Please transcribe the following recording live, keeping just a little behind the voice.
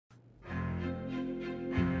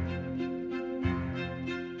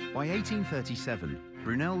By 1837,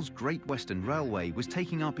 Brunel's Great Western Railway was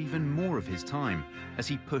taking up even more of his time as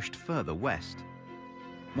he pushed further west.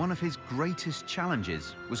 One of his greatest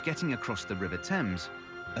challenges was getting across the River Thames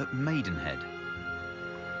at Maidenhead.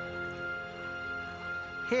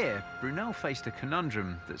 Here, Brunel faced a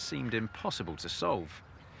conundrum that seemed impossible to solve.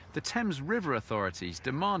 The Thames River authorities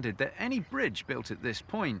demanded that any bridge built at this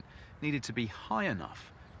point needed to be high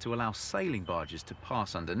enough to allow sailing barges to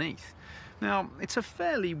pass underneath. Now, it's a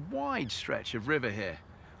fairly wide stretch of river here,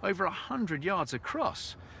 over 100 yards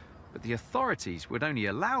across, but the authorities would only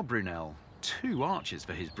allow Brunel 2 arches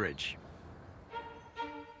for his bridge.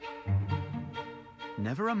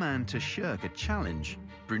 Never a man to shirk a challenge,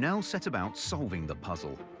 Brunel set about solving the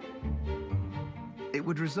puzzle. It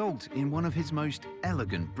would result in one of his most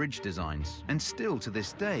elegant bridge designs, and still to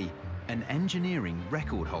this day, an engineering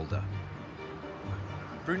record holder.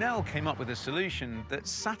 Brunel came up with a solution that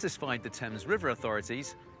satisfied the Thames River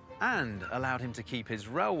authorities and allowed him to keep his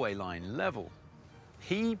railway line level.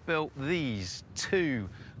 He built these 2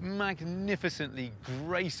 magnificently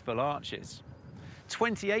graceful arches.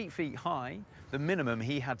 28 feet high, the minimum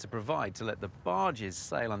he had to provide to let the barges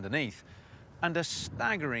sail underneath, and a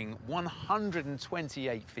staggering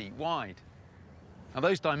 128 feet wide. Now,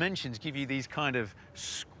 those dimensions give you these kind of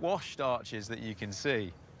squashed arches that you can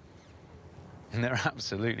see. And they're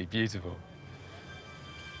absolutely beautiful.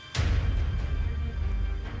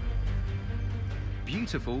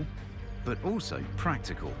 Beautiful, but also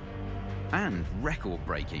practical and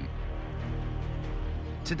record-breaking.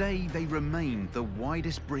 Today, they remain the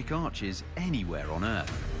widest brick arches anywhere on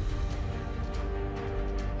Earth.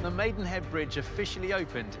 The Maidenhead Bridge officially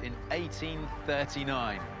opened in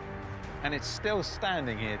 1839, and it's still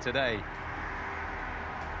standing here today,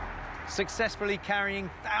 successfully carrying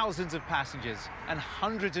thousands of passengers and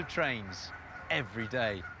hundreds of trains every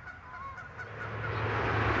day.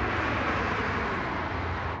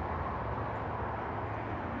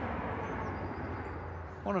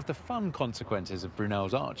 One of the fun consequences of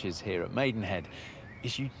Brunel's arches here at Maidenhead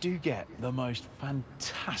is you do get the most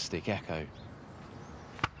fantastic echo.